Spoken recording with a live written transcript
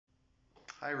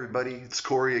Hi, everybody. It's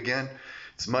Cory again.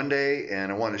 It's Monday,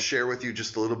 and I want to share with you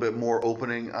just a little bit more,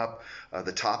 opening up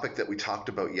the topic that we talked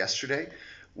about yesterday,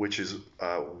 which is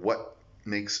what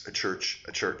makes a church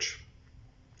a church.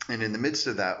 And in the midst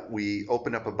of that, we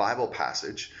opened up a Bible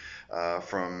passage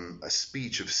from a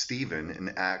speech of Stephen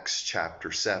in Acts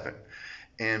chapter 7.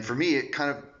 And for me, it kind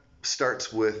of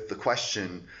starts with the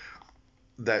question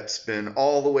that's been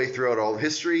all the way throughout all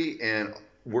history and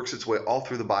works its way all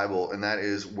through the Bible, and that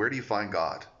is, where do you find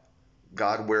God?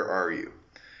 God, where are you?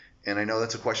 And I know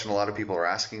that's a question a lot of people are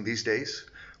asking these days.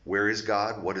 Where is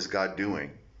God? What is God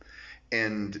doing?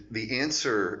 And the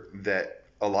answer that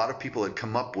a lot of people had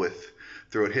come up with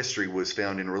throughout history was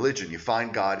found in religion. You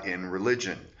find God in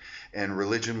religion. And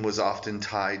religion was often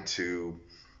tied to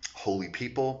holy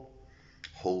people,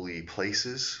 holy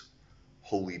places,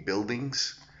 holy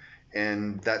buildings.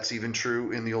 And that's even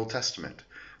true in the Old Testament,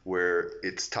 where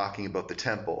it's talking about the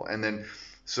temple. And then,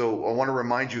 so I want to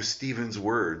remind you of Stephen's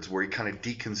words, where he kind of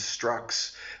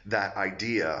deconstructs that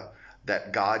idea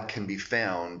that God can be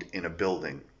found in a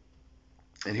building.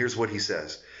 And here's what he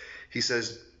says. He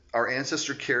says, "Our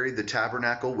ancestor carried the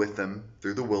tabernacle with them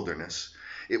through the wilderness.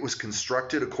 It was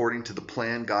constructed according to the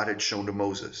plan God had shown to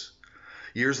Moses.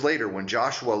 Years later, when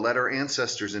Joshua led our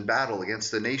ancestors in battle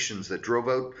against the nations that drove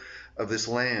out of this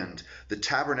land, the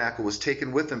tabernacle was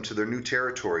taken with them to their new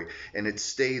territory, and it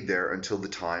stayed there until the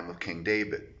time of King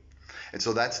David." And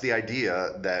so that's the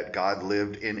idea, that God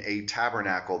lived in a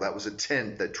tabernacle. That was a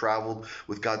tent that traveled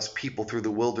with God's people through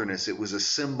the wilderness. It was a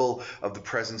symbol of the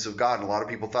presence of God. And a lot of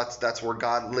people thought that's where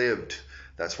God lived.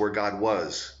 That's where God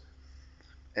was.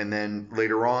 And then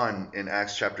later on in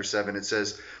Acts chapter 7, it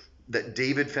says that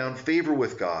David found favor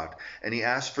with God, and he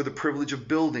asked for the privilege of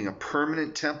building a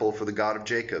permanent temple for the God of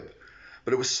Jacob.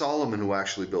 But it was Solomon who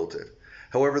actually built it.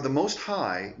 However, the Most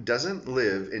High doesn't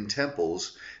live in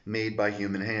temples made by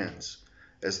human hands.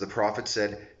 As the prophet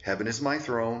said, "Heaven is my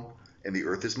throne, and the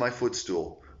earth is my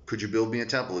footstool. Could you build me a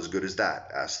temple as good as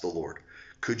that?" asked the Lord.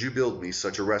 "Could you build me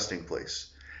such a resting place?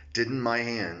 Didn't my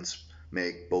hands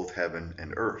make both heaven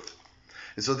and earth?"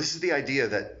 And so this is the idea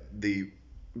that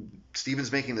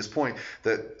Stephen's making this point,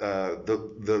 that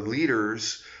the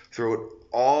leaders throughout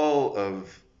all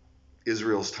of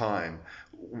Israel's time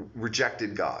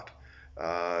rejected God.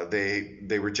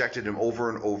 They rejected him over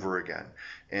and over again.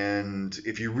 And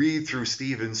if you read through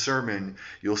Stephen's sermon,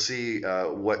 you'll see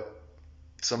what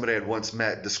somebody I had once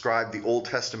met described the Old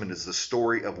Testament as the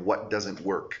story of what doesn't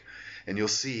work. And you'll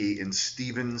see in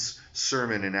Stephen's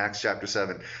sermon in Acts chapter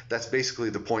 7, that's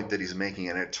basically the point that he's making,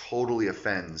 and it totally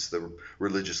offends the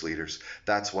religious leaders.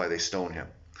 That's why they stone him.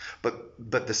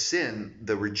 But the sin,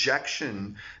 the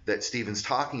rejection that Stephen's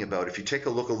talking about, if you take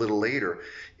a look a little later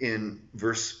in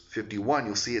verse 51,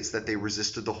 you'll see it's that they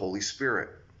resisted the Holy Spirit.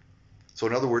 So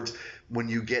in other words, when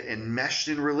you get enmeshed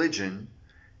in religion,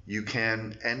 you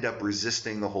can end up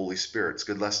resisting the Holy Spirit. It's a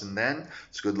good lesson then,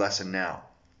 it's a good lesson now.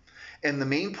 And the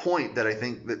main point that I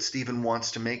think that Stephen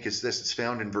wants to make is this. It's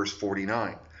found in verse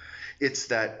 49. It's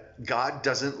that God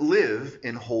doesn't live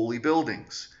in holy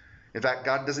buildings. In fact,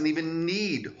 God doesn't even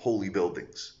need holy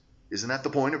buildings. Isn't that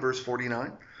the point of verse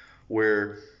 49?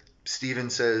 Where Stephen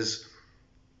says,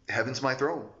 "Heaven's my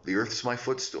throne, the earth's my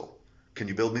footstool. Can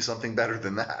you build me something better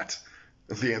than that?"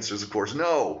 The answer is, of course,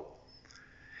 no.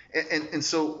 And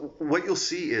so what you'll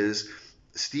see is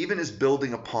Stephen is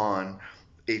building upon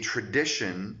a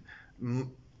tradition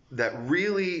that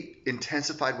really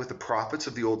intensified with the prophets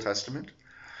of the Old Testament.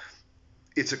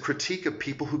 It's a critique of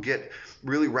people who get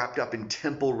really wrapped up in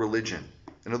temple religion.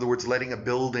 In other words, letting a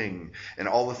building and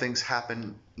all the things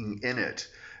happening in it,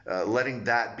 letting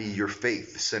that be your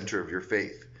faith, the center of your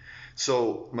faith.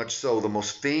 So much so, the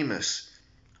most famous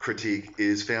critique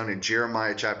is found in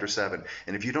Jeremiah chapter 7.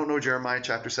 And if you don't know Jeremiah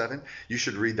chapter 7, you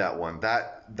should read that one.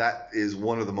 That is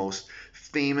one of the most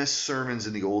famous sermons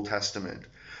in the Old Testament,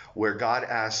 where God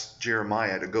asked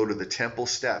Jeremiah to go to the temple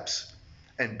steps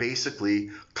and basically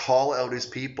call out his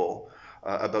people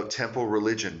about temple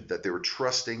religion, that they were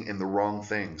trusting in the wrong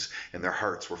things and their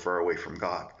hearts were far away from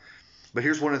God. But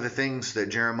here's one of the things that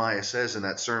Jeremiah says in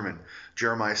that sermon,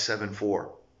 Jeremiah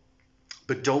 7:4.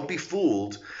 "But don't be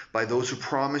fooled by those who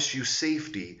promise you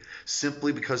safety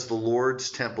simply because the Lord's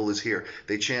temple is here."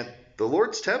 They chant, "The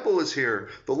Lord's temple is here.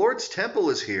 The Lord's temple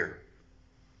is here."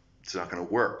 It's not going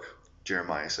to work,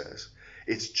 Jeremiah says.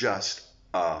 It's just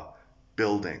a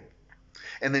building.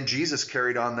 And then Jesus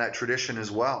carried on that tradition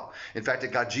as well. In fact,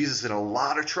 it got Jesus in a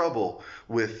lot of trouble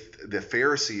with the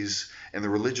Pharisees and the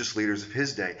religious leaders of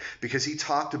his day, because he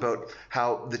talked about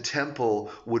how the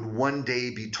temple would one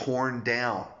day be torn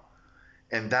down.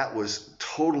 And that was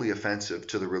totally offensive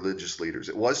to the religious leaders.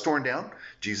 It was torn down.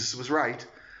 Jesus was right.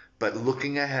 But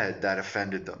looking ahead, that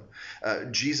offended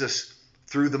them. Jesus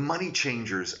threw the money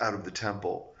changers out of the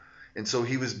temple. And so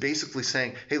he was basically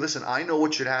saying, hey, listen, I know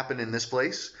what should happen in this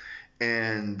place,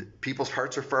 and people's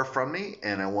hearts are far from me,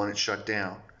 and I want it shut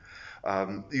down.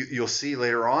 You'll see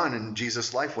later on in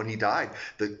Jesus' life when he died,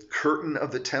 the curtain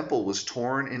of the temple was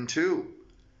torn in two.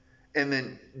 And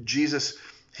then Jesus,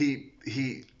 he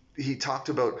talked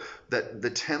about that the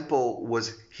temple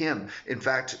was him. In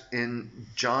fact, in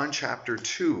John chapter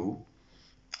 2,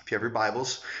 if you have your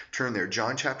Bibles, turn there.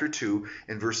 John chapter 2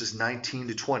 in verses 19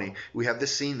 to 20. We have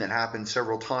this scene that happened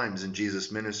several times in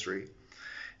Jesus' ministry.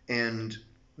 And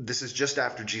this is just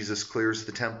after Jesus clears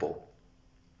the temple.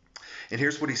 And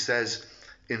here's what he says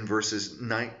in verses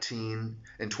 19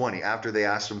 and 20. After they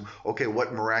asked him, okay,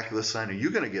 what miraculous sign are you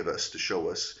going to give us to show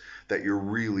us that you're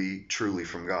really, truly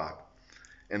from God?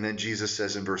 And then Jesus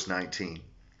says in verse 19,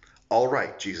 all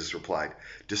right, Jesus replied,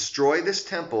 destroy this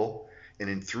temple, and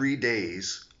in 3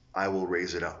 days I will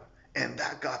raise it up. And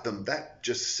that got them, that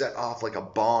just set off like a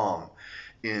bomb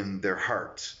in their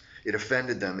hearts. It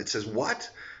offended them. It says, what?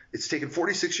 It's taken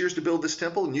 46 years to build this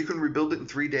temple, and you can rebuild it in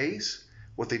 3 days?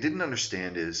 What they didn't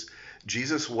understand is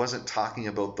Jesus wasn't talking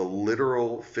about the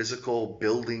literal, physical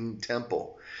building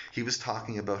temple. He was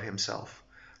talking about himself,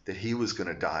 that he was going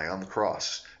to die on the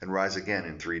cross and rise again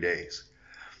in 3 days.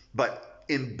 But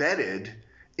embedded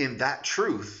in that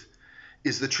truth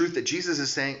is the truth that Jesus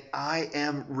is saying, I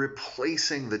am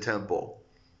replacing the temple.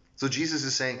 So Jesus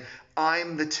is saying,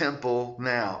 I'm the temple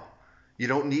now. You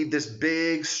don't need this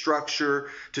big structure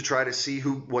to try to see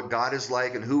what God is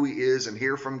like and who he is and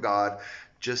hear from God.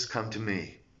 Just come to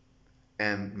me.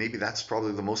 And maybe that's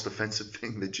probably the most offensive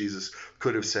thing that Jesus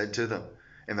could have said to them.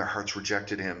 And their hearts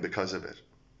rejected him because of it.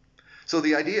 So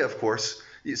the idea, of course,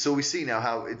 so we see now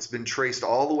how it's been traced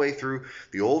all the way through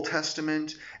the Old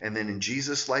Testament and then in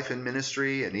Jesus' life and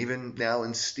ministry and even now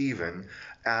in Stephen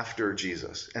after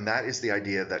Jesus. And that is the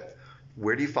idea that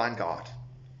where do you find God?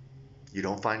 You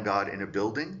don't find God in a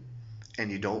building, and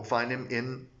you don't find him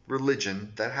in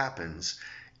religion that happens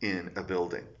in a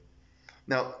building.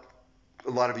 Now, a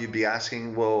lot of you would be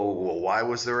asking, well, why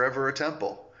was there ever a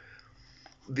temple?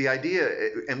 The idea,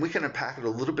 and we can unpack it a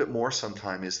little bit more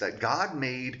sometime, is that God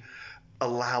made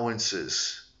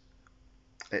allowances.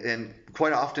 And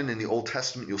quite often in the Old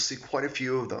Testament, you'll see quite a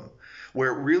few of them,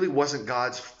 where it really wasn't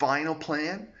God's final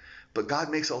plan, but God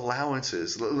makes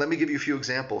allowances. Let me give you a few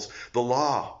examples. The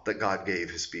law that God gave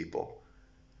his people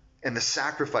and the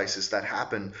sacrifices that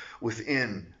happened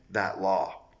within that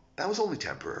law. That was only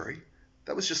temporary.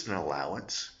 That was just an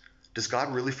allowance. Does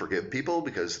God really forgive people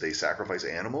because they sacrifice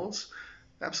animals?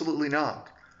 Absolutely not.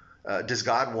 Does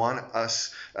God want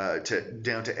us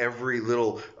down to every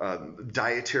little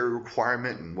dietary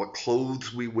requirement and what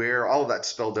clothes we wear? All of that's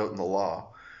spelled out in the law.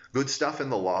 Good stuff in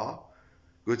the law.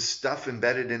 Good stuff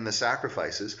embedded in the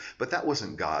sacrifices, but that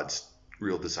wasn't God's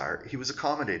real desire. He was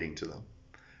accommodating to them.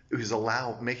 He was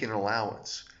making an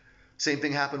allowance. Same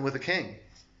thing happened with a king.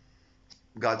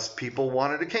 God's people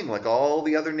wanted a king like all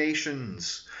the other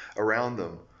nations around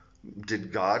them.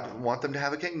 Did God want them to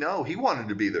have a king? No, he wanted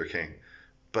to be their king,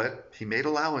 but he made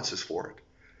allowances for it.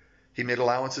 He made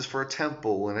allowances for a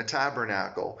temple and a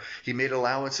tabernacle. He made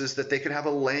allowances that they could have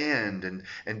a land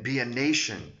and be a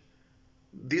nation.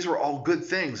 These were all good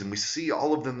things, and we see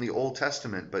all of them in the Old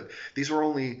Testament, but these were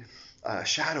only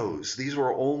shadows. These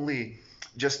were only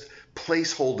just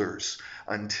placeholders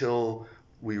until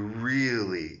we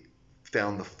really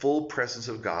found the full presence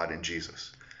of God in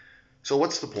Jesus. So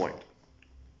what's the point?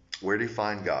 Where do you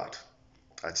find God?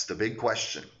 That's the big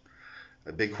question.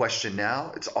 The big question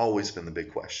now, it's always been the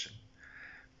big question.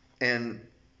 And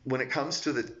when it comes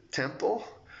to the temple,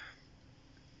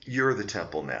 you're the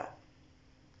temple now.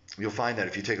 You'll find that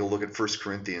if you take a look at 1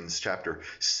 Corinthians chapter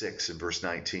 6 and verse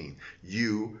 19.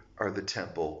 You are the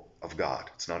temple of God.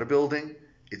 It's not a building,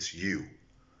 it's you.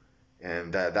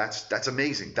 And that's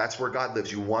amazing. That's where God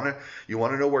lives. You want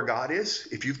to know where God is?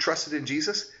 If you've trusted in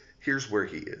Jesus, here's where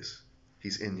he is.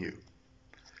 He's in you.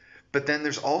 But then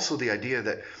there's also the idea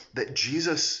that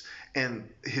Jesus and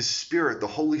his Spirit, the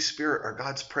Holy Spirit, are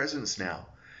God's presence now.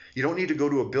 You don't need to go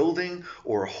to a building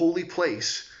or a holy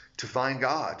place to find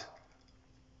God.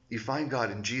 You find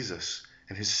God in Jesus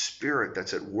and his Spirit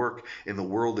that's at work in the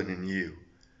world and in you.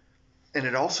 And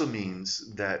it also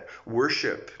means that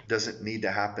worship doesn't need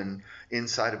to happen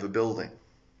inside of a building.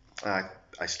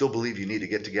 I still believe you need to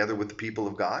get together with the people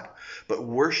of God, but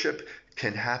worship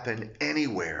can happen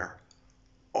anywhere,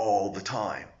 all the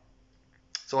time.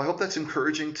 So I hope that's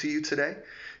encouraging to you today.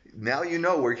 Now you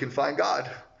know where you can find God.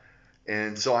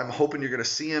 And so I'm hoping you're going to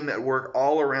see him at work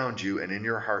all around you and in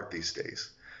your heart these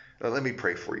days. Let me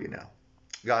pray for you now.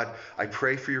 God, I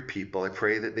pray for your people. I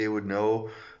pray that they would know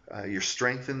your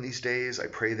strength in these days. I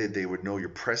pray that they would know your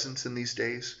presence in these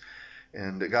days.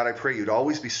 And God, I pray you'd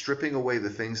always be stripping away the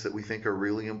things that we think are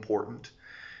really important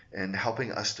and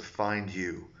helping us to find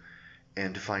you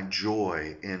and to find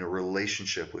joy in a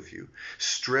relationship with you,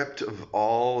 stripped of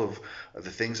all of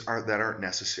the things that aren't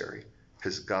necessary.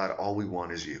 Because God, all we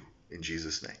want is you. In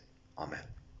Jesus' name, amen.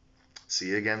 See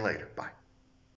you again later. Bye.